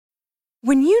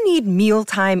When you need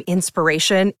mealtime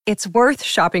inspiration, it's worth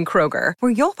shopping Kroger,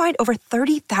 where you'll find over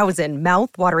 30,000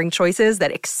 mouth-watering choices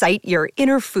that excite your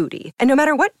inner foodie. And no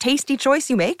matter what tasty choice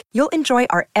you make, you'll enjoy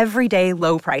our everyday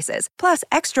low prices, plus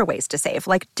extra ways to save,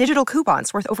 like digital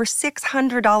coupons worth over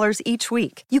 $600 each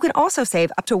week. You can also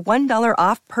save up to $1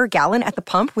 off per gallon at the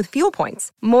pump with fuel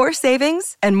points. More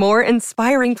savings and more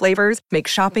inspiring flavors make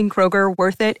shopping Kroger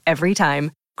worth it every time.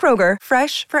 Kroger,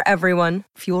 fresh for everyone.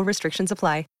 Fuel restrictions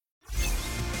apply.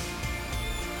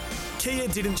 Kia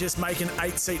didn't just make an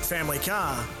 8-seat family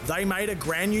car, they made a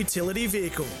grand utility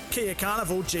vehicle, Kia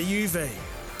Carnival GUV.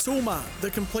 Toolmart, the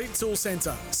complete tool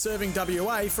centre, serving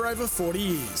WA for over 40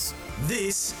 years.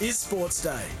 This is Sports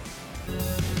Day. Don't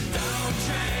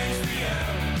change for you.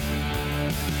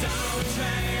 Don't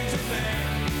change a thing.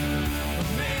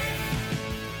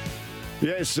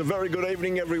 Yes, a very good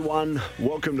evening, everyone.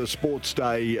 Welcome to Sports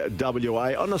Day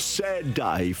WA on a sad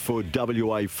day for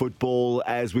WA football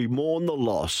as we mourn the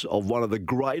loss of one of the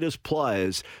greatest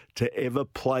players to ever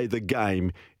play the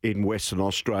game in Western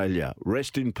Australia.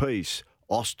 Rest in peace,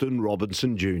 Austin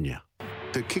Robertson Jr.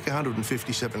 To kick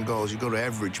 157 goals, you've got to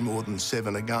average more than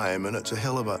 7 a game, and it's a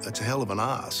hell of an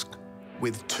ask.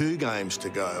 With 2 games to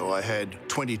go, I had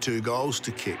 22 goals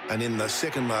to kick, and in the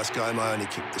second last game, I only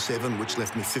kicked the 7, which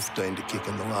left me 15 to kick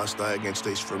in the last day against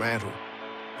East Fremantle.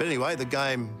 But anyway, the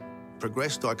game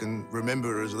progressed. I can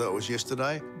remember it as though it was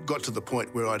yesterday. Got to the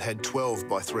point where I'd had 12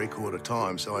 by three-quarter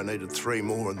time, so I needed 3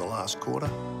 more in the last quarter.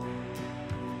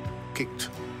 Kicked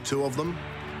 2 of them.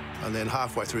 And then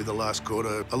halfway through the last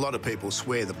quarter, a lot of people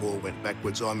swear the ball went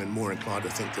backwards. I'm more inclined to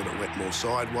think that it went more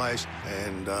sideways,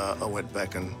 and I went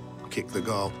back and kick the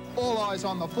goal. All eyes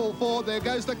on the full forward. There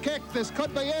goes the kick. This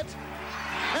could be it. It's it.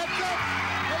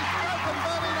 He's broken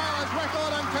Bernie Naylor's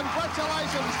record, and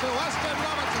congratulations to Austin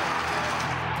Robertson.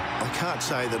 I can't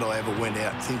say that I ever went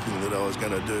out thinking that I was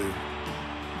going to do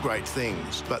great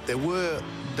things, but there were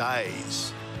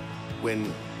days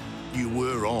when you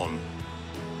were on,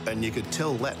 and you could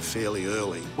tell that fairly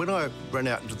early. When I ran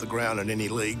out into the ground in any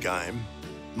league game,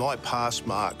 my pass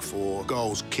mark for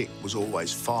goals kicked was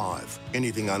always 5.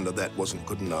 Anything under that wasn't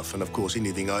good enough, and of course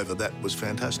anything over that was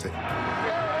fantastic. The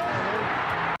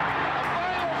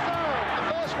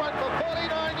first one for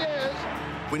 49 years.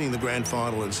 Winning the grand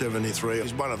final in 73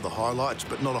 is one of the highlights,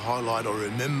 but not a highlight I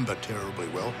remember terribly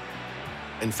well.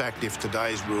 In fact, if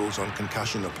today's rules on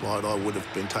concussion applied, I would have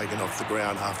been taken off the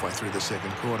ground halfway through the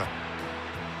second quarter.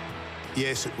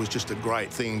 Yes, it was just a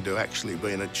great thing to actually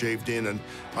been achieved in, and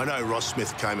I know Ross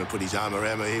Smith came and put his arm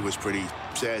around me. He was pretty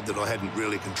sad that I hadn't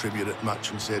really contributed much,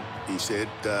 and he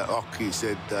said,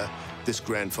 this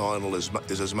grand final is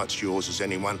as much yours as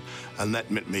anyone, and that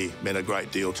meant a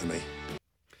great deal to me.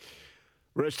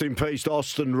 Rest in peace,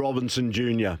 Austin Robertson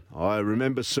Jr. I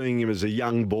remember seeing him as a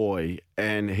young boy,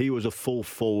 and he was a full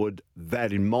forward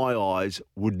that, in my eyes,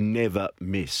 would never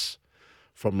miss.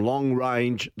 From long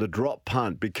range, the drop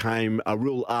punt became a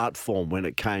real art form when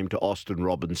it came to Austin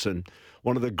Robertson,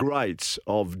 one of the greats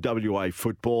of WA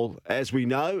football. As we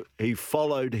know, he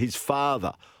followed his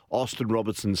father, Austin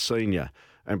Robertson Sr.,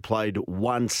 and played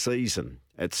 1 season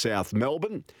at South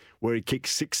Melbourne, where he kicked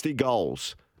 60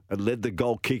 goals and led the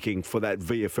goal kicking for that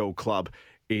VFL club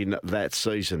in that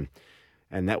season.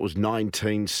 And that was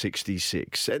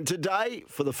 1966. And today,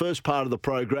 for the first part of the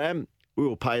program, we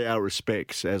will pay our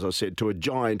respects, as I said, to a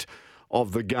giant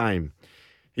of the game.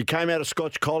 He came out of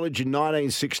Scotch College in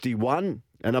 1961,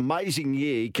 an amazing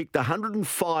year. He kicked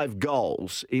 105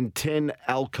 goals in 10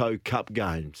 Alco Cup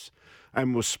games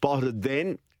and was spotted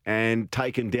then and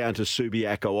taken down to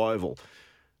Subiaco Oval.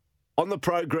 On the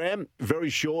program, very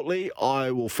shortly, I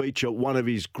will feature one of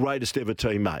his greatest ever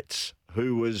teammates,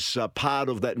 who was part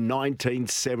of that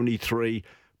 1973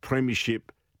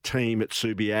 Premiership team at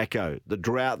Subiaco, the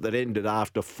drought that ended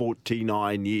after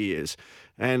 49 years.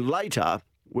 And later,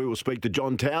 we will speak to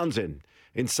John Townsend,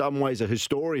 in some ways a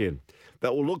historian,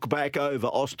 that will look back over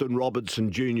Austin Robertson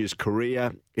Jr.'s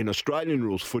career in Australian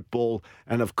rules football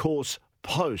and, of course,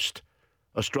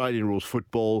 post-Australian rules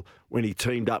football when he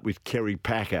teamed up with Kerry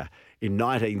Packer in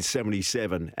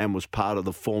 1977 and was part of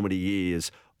the formative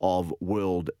years of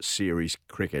World Series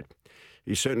cricket.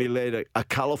 He certainly led a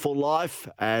colourful life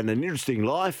and an interesting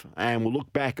life, and we'll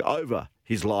look back over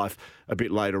his life a bit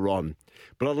later on.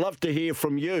 But I'd love to hear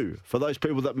from you, for those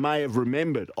people that may have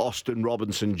remembered Austin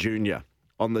Robertson Jr.,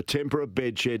 on the Tempera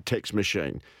Bedshed text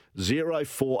machine,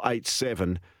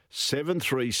 0487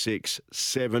 736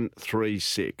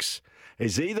 736.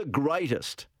 Is he the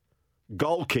greatest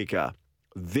goal kicker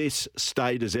this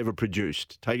state has ever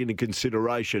produced, taking into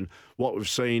consideration what we've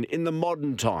seen in the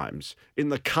modern times, in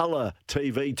the colour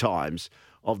TV times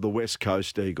of the West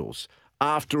Coast Eagles?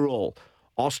 After all,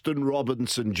 Austin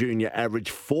Robertson Jr. averaged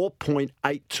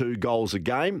 4.82 goals a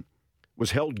game,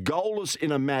 was held goalless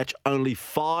in a match only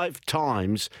 5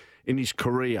 times in his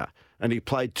career, and he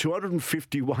played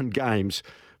 251 games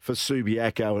for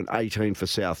Subiaco and 18 for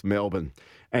South Melbourne.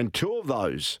 And 2 of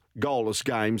those goalless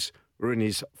games were in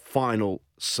his final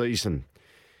season.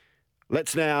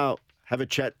 Let's now have a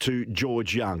chat to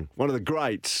George Young, one of the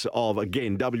greats of,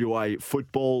 again, WA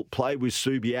football, played with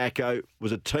Subiaco,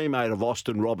 was a teammate of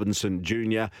Austin Robertson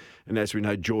Jr. And as we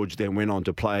know, George then went on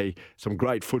to play some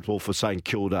great football for St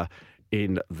Kilda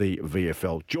in the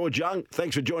VFL. George Young,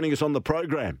 thanks for joining us on the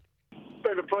program.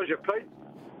 Been a pleasure, Pete.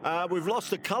 We've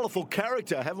lost a colourful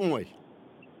character, haven't we?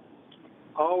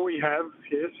 Oh, we have,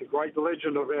 yes, a great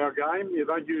legend of our game. You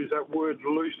don't use that word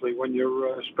loosely when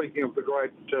you're speaking of the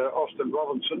great Austin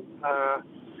Robertson.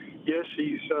 Yes,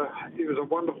 he was a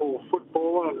wonderful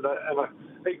footballer and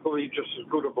equally just as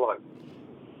good a bloke.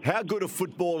 How good a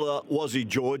footballer was he,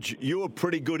 George? You were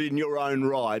pretty good in your own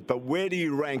right, but where do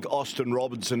you rank Austin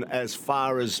Robertson as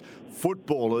far as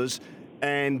footballers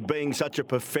and being such a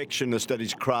perfectionist at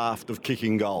his craft of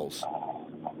kicking goals?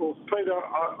 Well, Peter,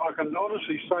 I can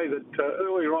honestly say that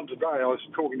earlier on today I was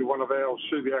talking to one of our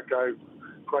Subiaco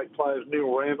great players,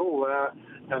 Neil Randall,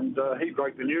 and he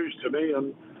broke the news to me,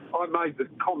 and I made the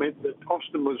comment that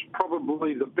Austin was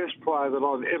probably the best player that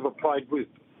I've ever played with,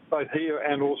 both here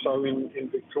and also in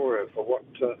Victoria, for what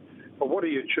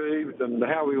he achieved and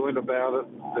how he went about it,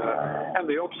 and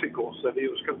the obstacles that he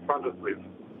was confronted with.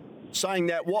 Saying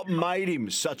that, what made him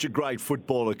such a great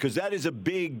footballer? Because that is a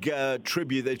big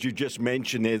tribute that you just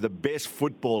mentioned there, the best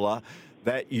footballer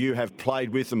that you have played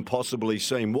with and possibly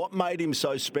seen. What made him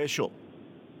so special?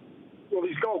 Well,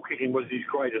 his goal kicking was his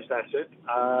greatest asset,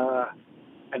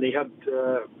 and he had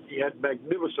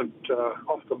magnificent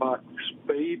off-the-mark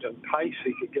speed and pace.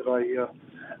 He could get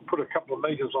put a couple of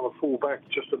metres on a full-back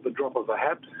just at the drop of a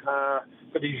hat.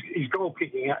 But his goal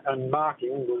kicking and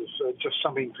marking was just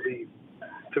something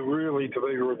to really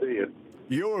be revered.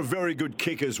 You're a very good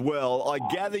kick as well. I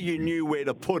gather you knew where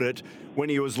to put it when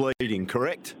he was leading,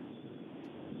 correct?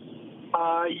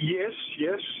 Yes,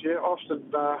 yeah, Austin.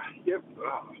 I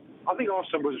think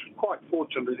Austin was quite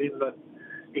fortunate in that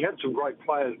he had some great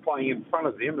players playing in front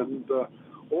of him, and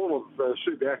all of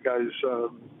Subiaco's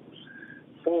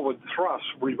forward thrust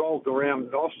revolved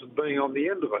around Austin being on the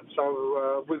end of it.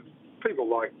 So with people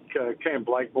like Cam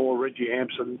Blakemore, Reggie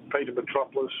Hampson, Peter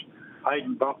Metropolis,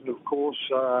 Aidan Button, of course.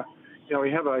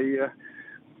 We have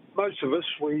most of us,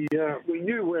 we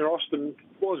knew where Austin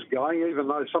was going, even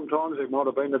though sometimes it might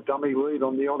have been a dummy lead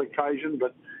on the odd occasion,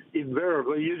 but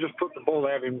invariably you just put the ball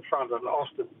out in front and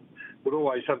Austin would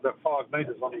always have that 5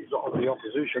 metres on the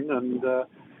opposition, and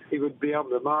he would be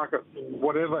able to mark it in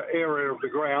whatever area of the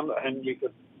ground, and you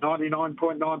could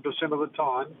 99.9% of the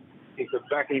time you could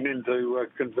back him into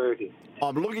converting.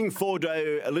 I'm looking forward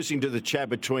to listening to the chat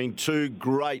between 2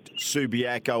 great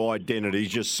Subiaco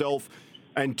identities, yourself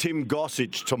and Tim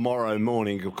Gossage tomorrow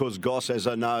morning. Of course, Goss, as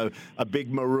I know, a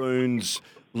big Maroons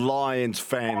Lions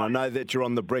fan. I know that you're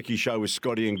on the Brecky Show with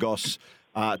Scotty and Goss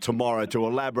tomorrow to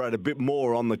elaborate a bit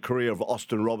more on the career of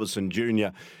Austin Robertson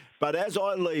Jr. But as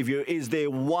I leave you, is there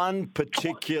one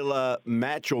particular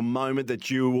match or moment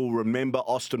that you will remember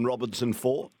Austin Robertson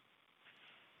for?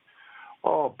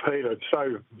 Oh, Peter, it's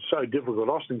so difficult.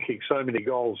 Austin kicked so many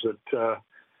goals that,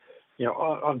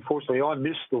 unfortunately, I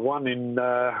missed the one in,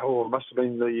 it must have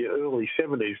been the early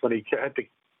 70s when he had to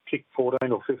kick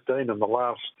 14 or 15 in the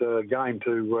last game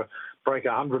to break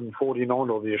 149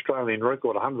 or the Australian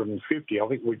record, 150. I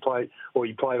think he played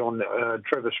on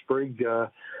Trevor Sprigg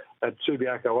at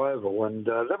Subiaco Oval, and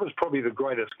that was probably the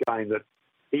greatest game that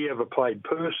he ever played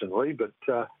personally, but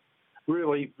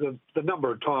really, the number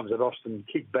of times that Austin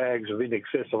kicked bags of in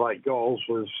excess of 8 goals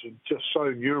was just so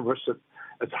numerous that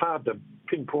it's hard to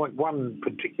pinpoint one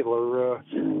particular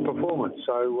performance.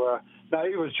 So, no,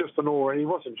 he was just he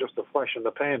wasn't just a flash in the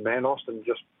pan man. Austin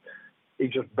just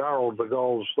barreled the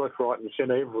goals left, right and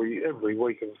centre every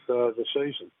week of the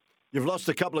season. You've lost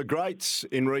a couple of greats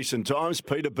in recent times,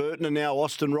 Peter Burton and now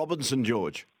Austin Robertson,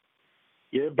 George.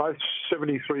 Yeah, both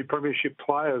 73 premiership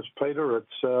players, Peter.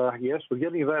 It's yes, we're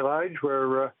getting to that age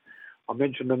where I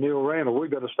mentioned to Neil Randall,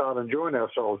 we've got to start enjoying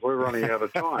ourselves. We're running out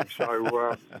of time,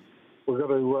 so we've got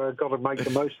to make the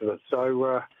most of it.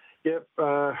 So,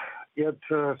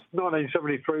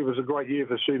 1973 was a great year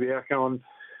for Subiaco, and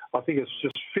I think it's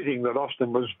just fitting that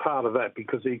Austin was part of that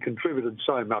because he contributed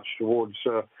so much towards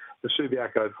the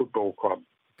Subiaco Football Club.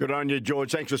 Good on you,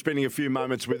 George. Thanks for spending a few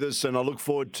moments with us, and I look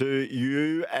forward to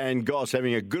you and Goss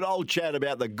having a good old chat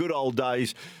about the good old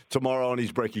days tomorrow on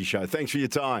his Brecky Show. Thanks for your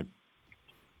time.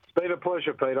 It's been a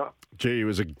pleasure, Peter. Gee, he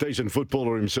was a decent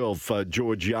footballer himself,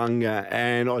 George Young,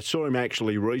 and I saw him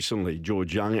actually recently,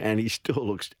 George Young, and he still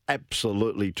looks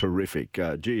absolutely terrific.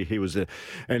 He was an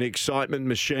excitement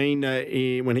machine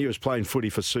when he was playing footy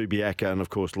for Subiaco and, of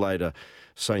course, later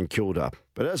St Kilda.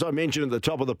 But as I mentioned at the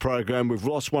top of the program, we've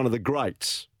lost one of the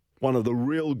greats, one of the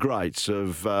real greats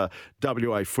of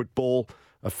WA football,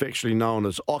 affectionately known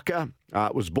as Ocker,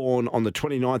 was born on the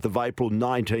 29th of April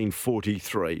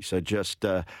 1943, so just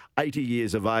 80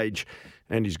 years of age,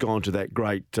 and he's gone to that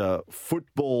great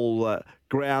football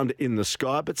ground in the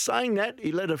sky. But saying that,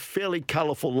 he led a fairly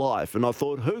colourful life, and I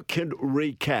thought, who can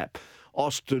recap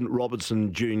Austin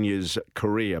Robertson Jr.'s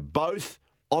career, both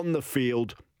on the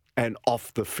field and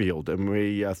off the field? And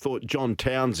we thought John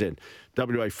Townsend,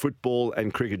 WA football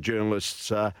and cricket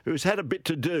journalist, who's had a bit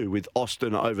to do with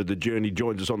Austin over the journey,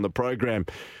 joins us on the program.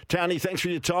 Townie, thanks for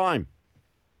your time.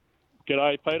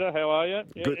 G'day, Peter. How are you?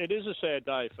 Yeah, Good. it is a sad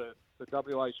day for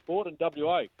WA sport and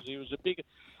WA because he was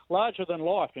larger than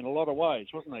life in a lot of ways,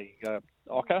 wasn't he,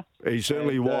 Ocker? He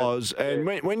certainly was. And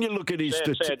when you look at his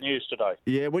sad news today.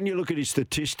 Yeah, when you look at his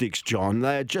statistics, John,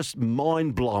 they're just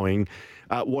mind-blowing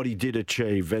what he did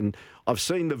achieve. And I've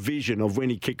seen the vision of when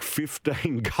he kicked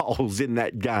 15 goals in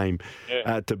that game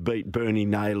to beat Bernie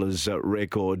Naylor's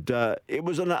record. It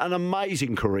was an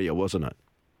amazing career, wasn't it?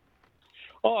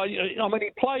 Oh, I mean, he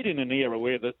played in an era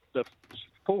where the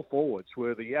full forwards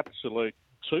were the absolute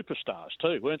superstars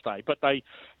too, weren't they? But they,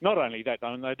 not only that,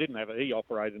 I mean, they didn't have he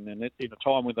operated in a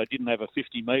time when they didn't have a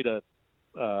 50-metre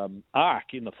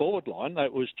arc in the forward line.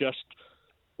 That was just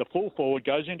the full forward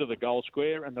goes into the goal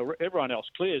square and everyone else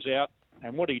clears out.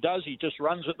 And what he does, he just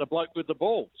runs at the bloke with the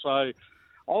ball. So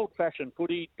old-fashioned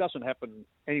footy doesn't happen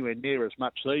anywhere near as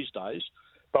much these days.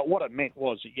 But what it meant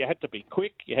was that you had to be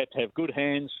quick, you had to have good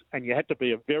hands, and you had to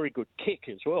be a very good kick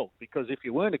as well. Because if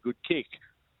you weren't a good kick,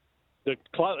 the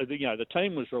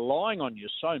team was relying on you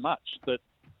so much that,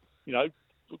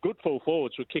 good full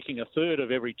forwards were kicking a third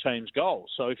of every team's goals.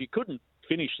 So if you couldn't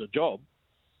finish the job,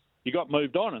 you got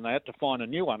moved on and they had to find a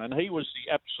new one. And he was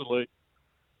the absolute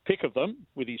pick of them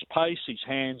with his pace, his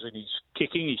hands and his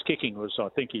kicking. His kicking was, I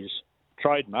think, his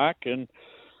trademark, and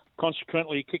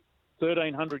consequently he kicked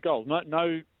 1,300 goals.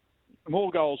 No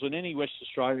more goals than any West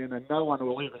Australian, and no one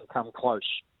will even come close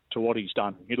to what he's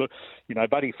done.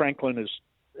 Buddy Franklin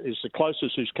is the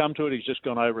closest who's come to it. He's just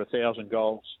gone over 1,000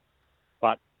 goals,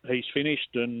 but he's finished,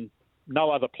 and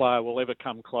no other player will ever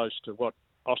come close to what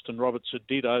Austin Robertson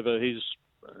did over his,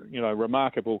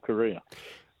 remarkable career.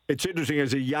 It's interesting,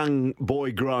 as a young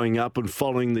boy growing up and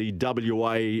following the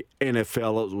WA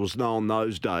NFL, as it was known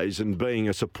those days, and being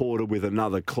a supporter with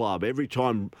another club, every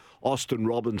time Austin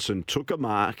Robertson took a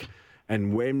mark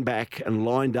and went back and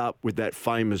lined up with that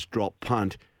famous drop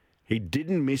punt, he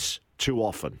didn't miss too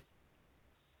often.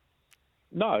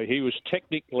 No, he was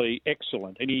technically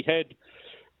excellent, and he had,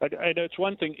 and it's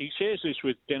one thing, he shares this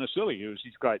with Dennis Lilly, who was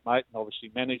his great mate and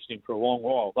obviously managed him for a long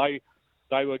while.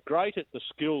 They were great at the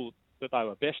skill that they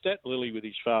were best at, Lilly with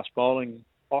his fast bowling,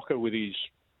 Ocker with his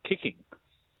kicking,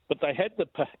 but they had the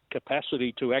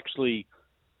capacity to actually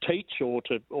teach or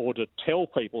to tell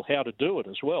people how to do it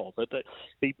as well. But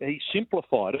he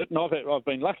simplified it, and I've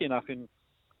been lucky enough in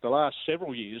the last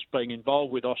several years being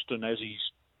involved with Austin as he's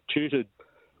tutored,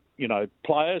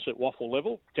 players at waffle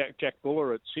level. Jack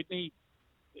Buller at Sydney,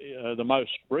 the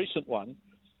most recent one,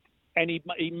 and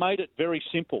he made it very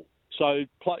simple. So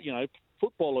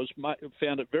footballers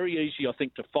found it very easy, I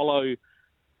think, to follow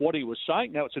what he was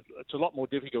saying. Now, it's a lot more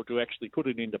difficult to actually put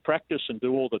it into practice and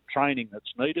do all the training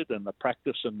that's needed and the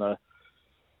practice and the,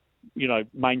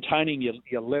 maintaining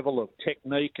your level of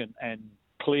technique and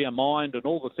clear mind and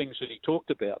all the things that he talked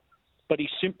about. But he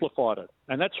simplified it.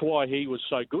 And that's why he was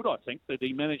so good, I think, that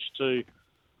he managed to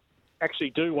actually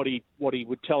do what he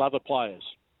would tell other players.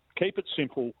 Keep it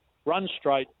simple, run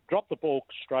straight, drop the ball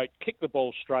straight, kick the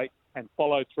ball straight, and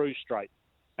follow through straight.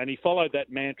 And he followed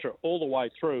that mantra all the way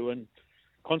through, and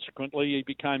consequently he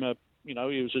became he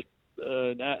was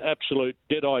an absolute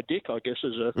dead-eye dick, I guess,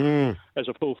 as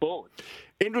a full forward.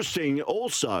 Interesting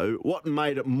also, what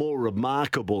made it more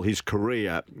remarkable, his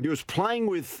career, he was playing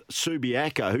with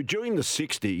Subiaco, who during the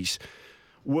 60s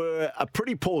were a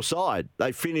pretty poor side.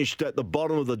 They finished at the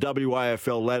bottom of the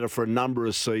WAFL ladder for a number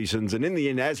of seasons, and in the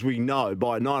end, as we know,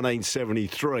 by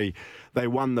 1973, they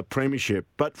won the premiership.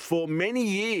 But for many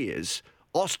years,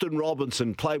 Austin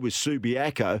Robertson played with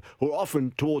Subiaco, who were often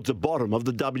towards the bottom of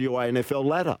the WANFL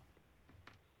ladder.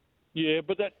 Yeah,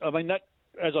 but that,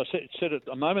 as I said it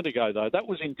a moment ago, though, that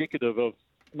was indicative of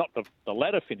not the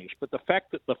ladder finish, but the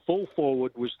fact that the full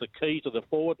forward was the key to the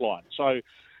forward line. So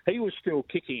he was still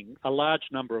kicking a large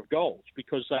number of goals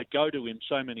because they go to him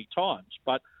so many times.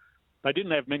 But they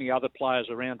didn't have many other players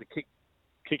around to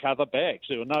kick other bags.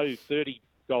 There were no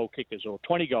 30-goal kickers or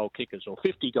 20-goal kickers or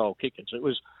 50-goal kickers.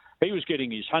 He was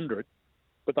getting his 100,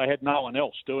 but they had no one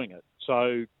else doing it.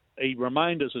 So he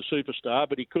remained as a superstar,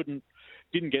 but he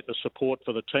didn't get the support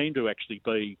for the team to actually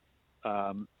be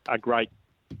a great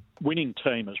winning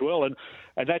team as well. And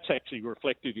that's actually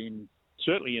reflected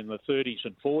certainly in the 30s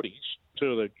and 40s,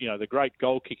 two of the great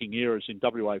goal-kicking eras in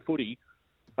WA footy.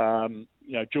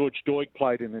 George Doig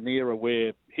played in an era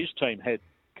where his team had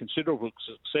considerable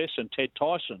success, and Ted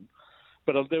Tyson.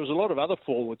 But there was a lot of other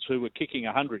forwards who were kicking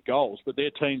 100 goals, but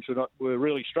their teams were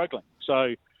really struggling.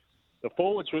 So the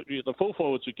full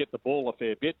forwards would get the ball a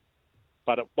fair bit,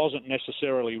 but it wasn't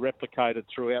necessarily replicated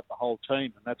throughout the whole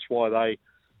team, and that's why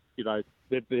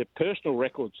their personal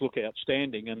records look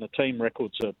outstanding and the team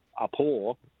records are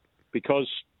poor because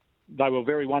they were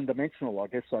very one-dimensional, I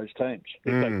guess, those teams.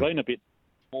 If they'd been a bit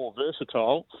more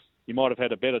versatile, you might have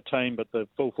had a better team, but the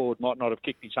full forward might not have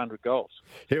kicked his 100 goals.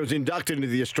 He was inducted into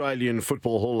the Australian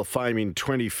Football Hall of Fame in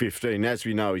 2015. As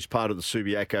we know, he's part of the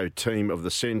Subiaco team of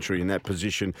the century in that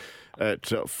position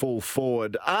at full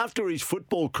forward. After his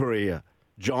football career,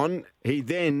 John, he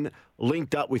then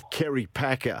linked up with Kerry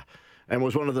Packer and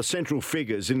was one of the central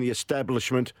figures in the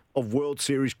establishment of World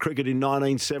Series cricket in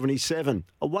 1977.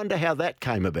 I wonder how that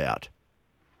came about.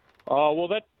 Oh, well,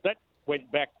 that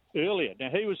went back earlier. Now,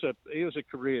 he was a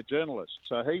career journalist,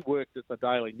 so he worked at the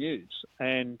Daily News,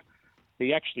 and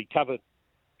he actually covered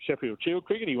Sheffield Shield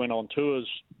cricket. He went on tours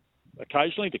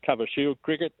occasionally to cover Shield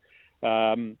cricket,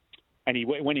 and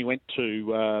when he went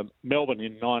to Melbourne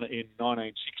in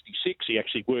 1966, he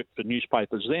actually worked for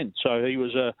newspapers then. So he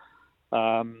was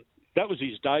that was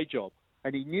his day job,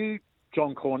 and he knew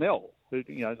John Cornell, who,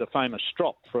 the famous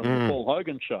Strop from the Paul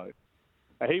Hogan show.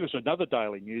 He was another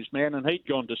Daily Newsman, and he'd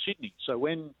gone to Sydney. So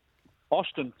when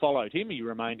Austin followed him, he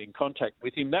remained in contact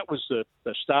with him. That was the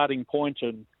starting point,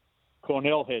 and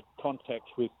Cornell had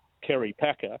contacts with Kerry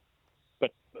Packer.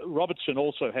 But Robertson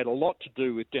also had a lot to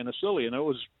do with Dennis Lillee, and it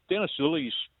was Dennis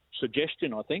Lillee's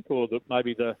suggestion, I think, or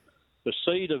maybe the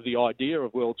seed of the idea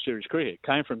of World Series cricket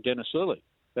came from Dennis Lillee,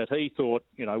 that he thought,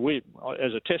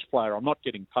 as a test player, I'm not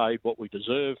getting paid what we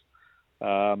deserve.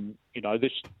 They're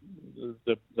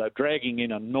dragging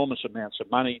in enormous amounts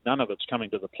of money. None of it's coming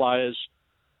to the players.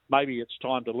 Maybe it's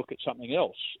time to look at something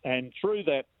else. And through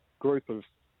that group of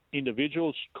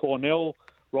individuals, Cornell,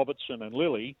 Robertson and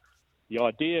Lillee, the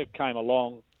idea came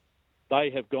along. They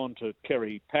have gone to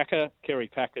Kerry Packer. Kerry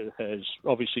Packer has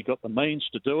obviously got the means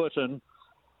to do it. And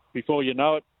before you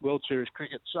know it, World Series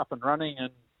cricket's up and running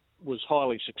and was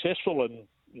highly successful and,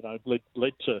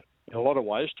 led to, in a lot of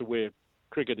ways, to where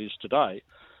cricket is today.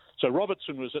 So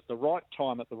Robertson was at the right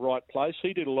time at the right place.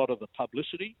 He did a lot of the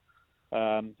publicity.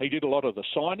 He did a lot of the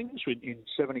signings in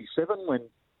 77 when,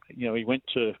 he went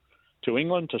to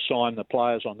England to sign the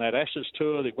players on that Ashes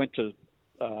tour. He went to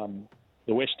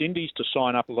the West Indies to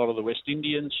sign up a lot of the West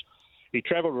Indians. He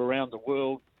travelled around the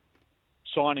world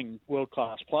signing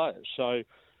world-class players. So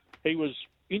he was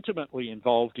intimately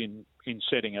involved in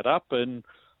setting it up, and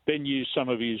then used some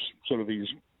of his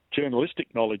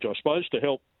journalistic knowledge, I suppose, to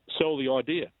help sell the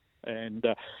idea. And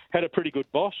had a pretty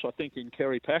good boss, I think, in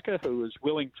Kerry Packer, who was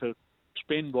willing to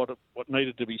spend what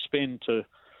needed to be spent to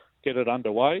get it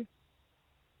underway.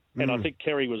 And I think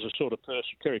Kerry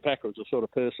Packer was the sort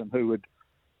of person who would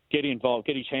get involved,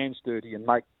 get his hands dirty and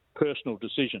make personal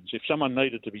decisions. If someone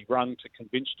needed to be rung to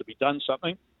convince to be done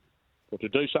something or to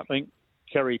do something,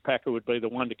 Kerry Packer would be the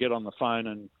one to get on the phone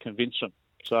and convince them.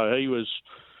 So he was...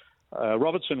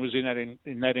 Robertson was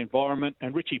in that environment,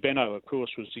 and Richie Benno, of course,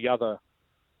 was the other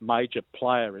major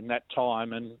player in that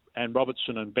time, and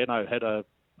Robertson and Benno had a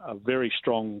very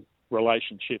strong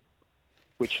relationship,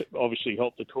 which obviously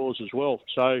helped the cause as well.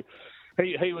 So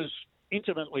he was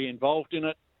intimately involved in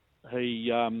it.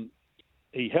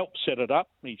 He helped set it up.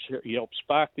 He helped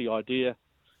spark the idea,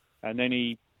 and then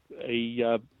he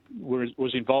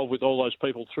was involved with all those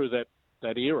people through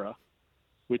that era,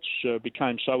 which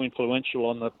became so influential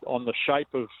on the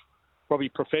shape of probably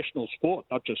professional sport,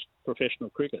 not just professional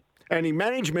cricket. And he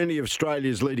managed many of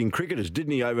Australia's leading cricketers,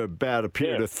 didn't he, over about a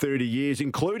period of 30 years,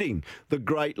 including the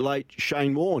great late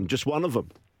Shane Warne, just one of them.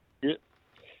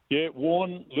 Yeah,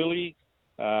 Warne, Lillee,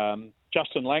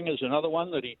 Justin Langer's another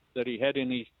one that he had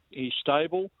in his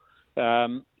stable.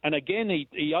 And again,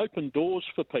 he opened doors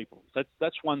for people.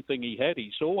 That's one thing he had.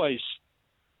 He's always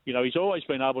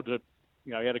been able to.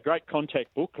 He had a great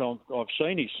contact book. I've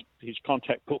seen his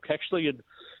contact book actually, and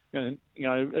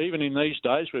even in these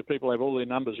days where people have all their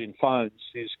numbers in phones,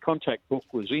 his contact book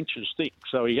was inches thick.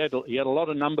 So he had a lot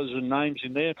of numbers and names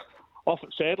in there.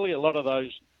 Often, sadly, a lot of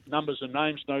those numbers and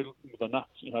names,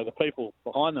 the people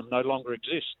behind them no longer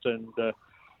exist, and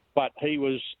but he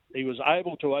was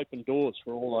able to open doors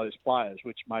for all those players,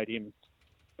 which made him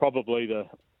probably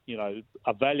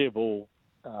a valuable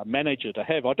manager to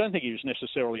have. I don't think he was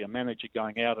necessarily a manager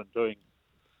going out and doing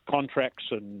contracts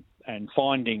and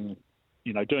finding,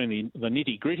 doing the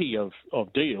nitty-gritty of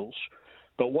deals.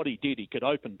 But what he did, he could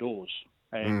open doors.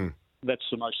 And that's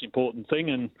the most important thing.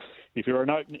 And if you're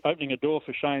opening a door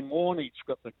for Shane Warne, he's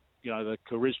got the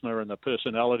charisma and the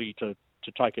personality to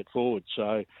take it forward.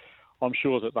 So I'm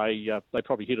sure that they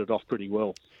probably hit it off pretty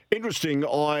well. Interesting.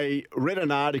 I read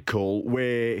an article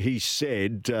where he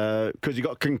said, because he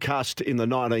got concussed in the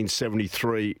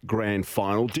 1973 grand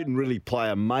final, didn't really play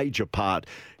a major part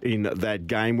in that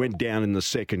game, went down in the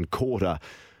second quarter.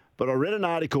 But I read an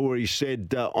article where he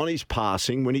said on his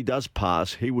passing, when he does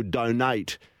pass, he would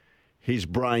donate his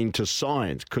brain to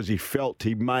science because he felt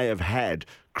he may have had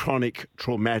chronic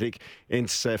traumatic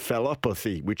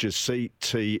encephalopathy, which is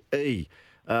CTE.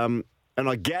 And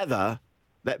I gather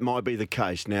that might be the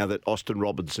case now that Austin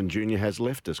Robertson Jr. has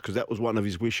left us, because that was one of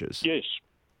his wishes. Yes.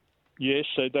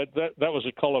 So that was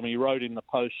a column he wrote in the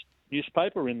Post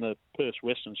newspaper in the Perth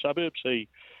Western Suburbs.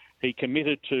 He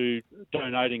committed to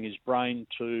donating his brain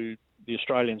to the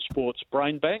Australian Sports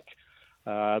Brain Bank.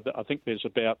 I think there's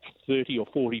about 30 or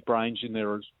 40 brains in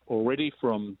there already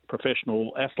from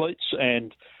professional athletes,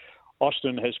 and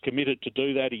Austin has committed to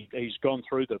do that. He's gone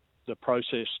through the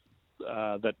process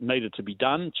that needed to be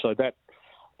done, so that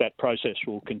process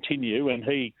will continue. And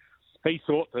he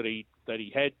thought that he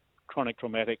had chronic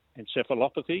traumatic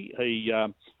encephalopathy.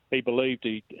 He believed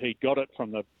he got it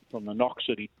from the knocks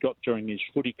that he got during his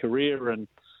footy career and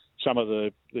some of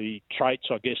the traits,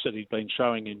 I guess, that he'd been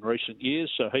showing in recent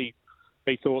years. So he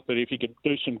thought that if he could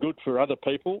do some good for other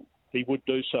people, he would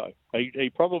do so.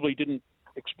 He probably didn't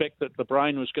expect that the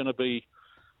brain was going to be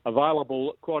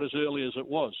available quite as early as it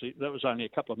was. That was only a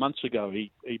couple of months ago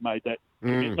he made that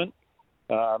commitment.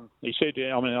 He said,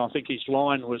 I think his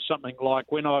line was something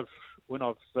like, when I've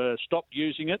stopped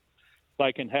using it,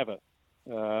 they can have it.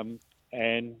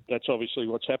 And that's obviously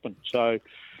what's happened. So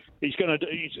his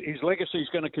legacy is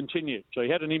going to continue. So he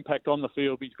had an impact on the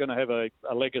field. He's going to have a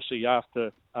legacy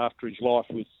after his life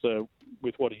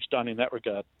with what he's done in that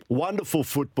regard. Wonderful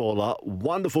footballer,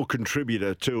 wonderful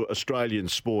contributor to Australian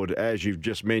sport, as you've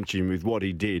just mentioned, with what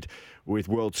he did with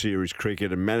World Series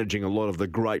cricket and managing a lot of the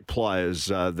great players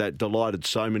that delighted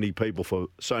so many people for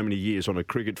so many years on a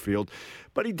cricket field.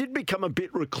 But he did become a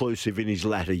bit reclusive in his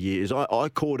latter years. I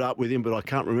caught up with him, but I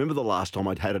can't remember the last time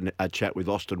I'd had a chat with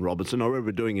Austin Robertson. I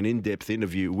remember doing an in-depth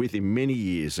interview with him many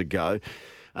years ago.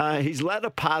 His latter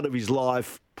part of his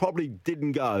life probably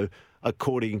didn't go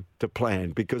according to plan,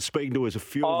 because speaking to a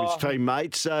few of his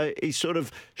teammates, he sort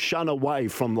of shun away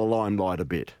from the limelight a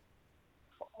bit.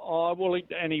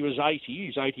 He was 80. He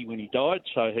was 80 when he died,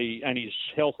 so his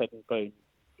health hadn't been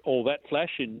all that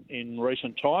flash in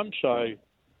recent times, so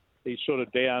he's sort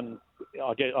of down.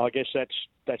 I guess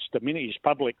that's diminished. His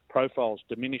public profile's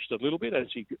diminished a little bit as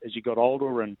he got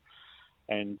older and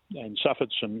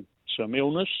suffered some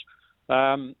illness.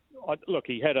 He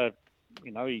had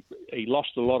he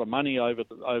lost a lot of money over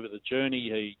the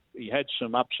journey. He had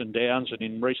some ups and downs, and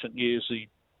in recent years he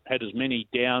had as many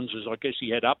downs as I guess he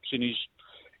had ups in his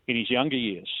younger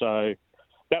years. So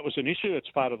that was an issue. It's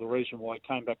part of the reason why he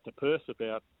came back to Perth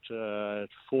about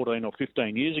 14 or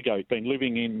 15 years ago. He'd been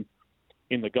living in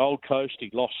the Gold Coast.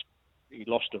 He lost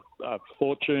a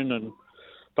fortune and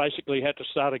basically had to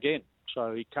start again.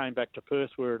 So he came back to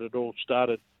Perth, where it had all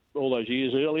started all those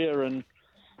years earlier, and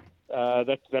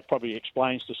that probably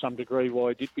explains to some degree why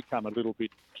he did become a little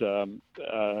bit. He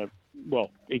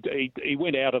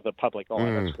went out of the public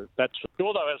eye. That's for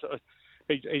sure. Though,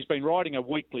 he's been writing a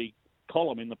weekly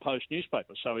column in the Post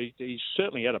newspaper, so he's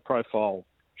certainly had a profile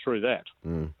through that.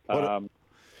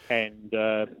 He'd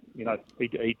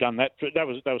done that. That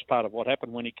was part of what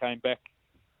happened when he came back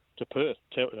to Perth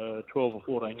 12 or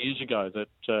 14 years ago. That.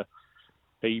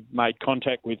 He made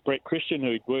contact with Brett Christian,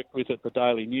 who he'd worked with at the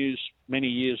Daily News many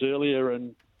years earlier,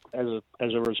 and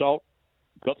as a result,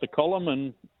 got the column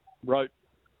and wrote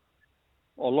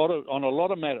a lot of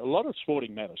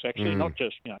sporting matters. Actually, not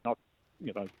just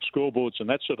scoreboards and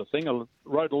that sort of thing. I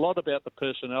wrote a lot about the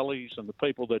personalities and the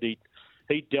people that he'd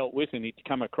dealt with and he'd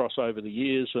come across over the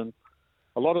years, and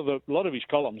a lot of his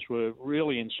columns were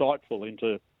really insightful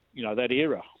into that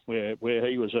era where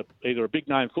he was either a big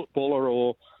name footballer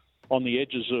or on the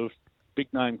edges of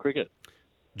big-name cricket.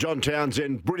 John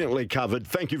Townsend, brilliantly covered.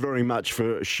 Thank you very much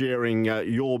for sharing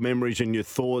your memories and your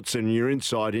thoughts and your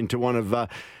insight into one of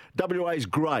WA's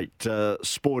great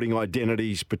sporting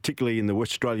identities, particularly in the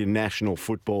West Australian National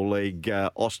Football League.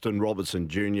 Austin Robertson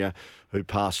Jr., who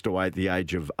passed away at the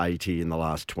age of 80 in the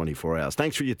last 24 hours.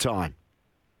 Thanks for your time.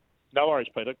 No worries,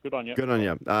 Peter. Good on you. Good on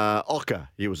you. Ocker,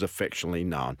 he was affectionately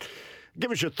known.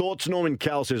 Give us your thoughts. Norman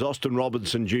Cal says Austin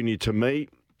Robertson Jr. to me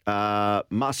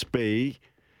must be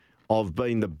of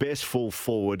being the best full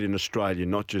forward in Australia,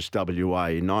 not just WA.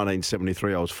 In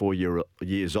 1973, I was 4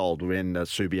 years old when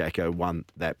Subiaco won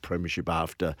that premiership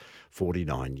after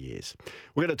 49 years.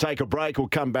 We're going to take a break. We'll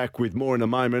come back with more in a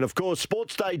moment. Of course,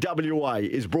 Sports Day WA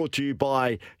is brought to you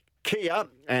by Kia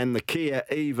and the Kia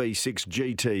EV6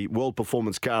 GT World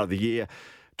Performance Car of the Year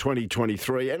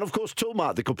 2023. And, of course,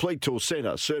 Toolmart, the complete tool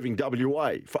centre, serving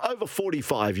WA for over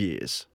 45 years.